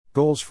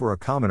Goals for a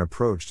common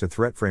approach to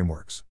threat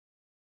frameworks.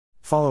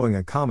 Following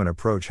a common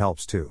approach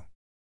helps to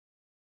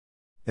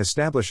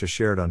establish a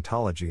shared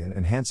ontology and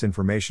enhance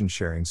information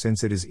sharing,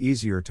 since it is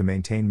easier to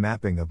maintain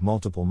mapping of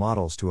multiple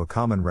models to a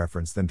common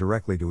reference than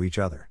directly to each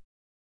other.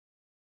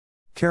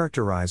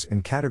 Characterize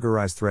and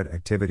categorize threat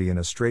activity in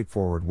a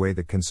straightforward way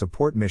that can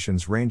support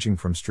missions ranging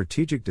from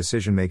strategic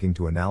decision-making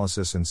to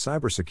analysis and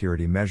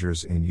cybersecurity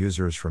measures in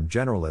users from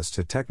generalists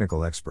to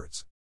technical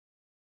experts.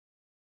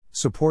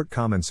 Support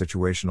common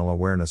situational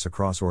awareness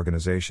across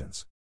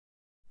organizations.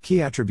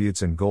 Key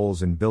attributes and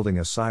goals in building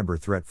a cyber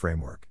threat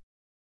framework.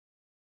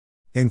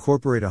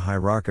 Incorporate a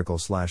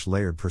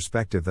hierarchical/layered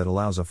perspective that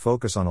allows a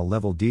focus on a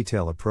level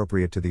detail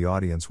appropriate to the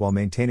audience while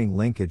maintaining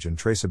linkage and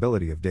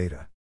traceability of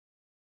data.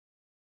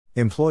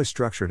 Employ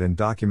structured and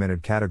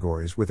documented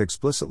categories with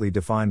explicitly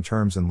defined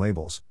terms and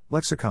labels,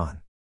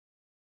 lexicon.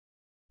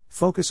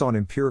 Focus on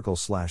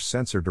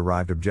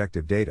empirical/sensor-derived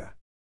objective data.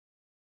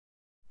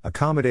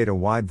 Accommodate a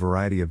wide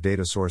variety of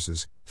data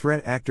sources,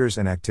 threat actors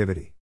and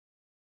activity.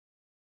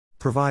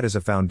 Provide as a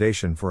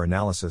foundation for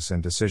analysis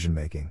and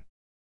decision-making.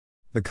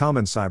 The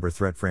Common Cyber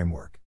Threat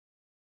Framework.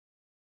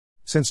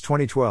 Since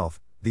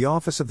 2012, the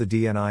Office of the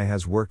DNI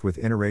has worked with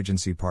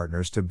interagency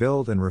partners to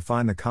build and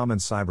refine the Common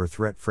Cyber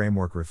Threat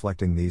Framework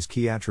reflecting these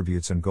key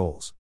attributes and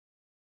goals.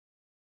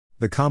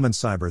 The Common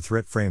Cyber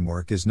Threat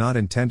Framework is not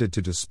intended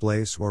to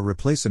displace or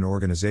replace an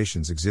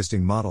organization's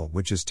existing model,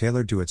 which is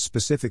tailored to its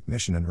specific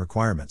mission and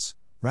requirements.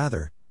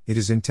 Rather, it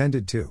is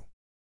intended to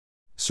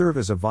serve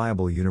as a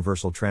viable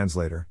universal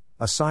translator,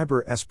 a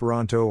cyber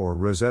Esperanto or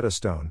Rosetta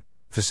Stone,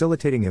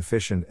 facilitating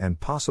efficient and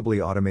possibly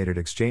automated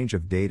exchange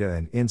of data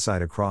and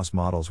insight across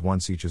models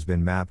once each has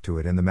been mapped to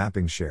it and the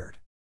mapping shared.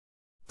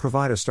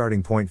 Provide a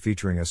starting point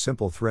featuring a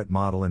simple threat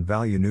model and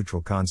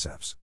value-neutral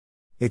concepts.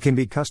 It can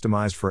be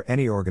customized for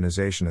any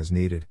organization as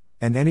needed,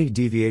 and any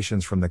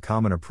deviations from the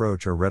common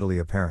approach are readily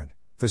apparent,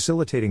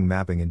 facilitating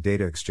mapping and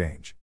data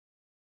exchange.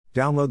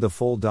 Download the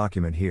full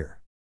document here.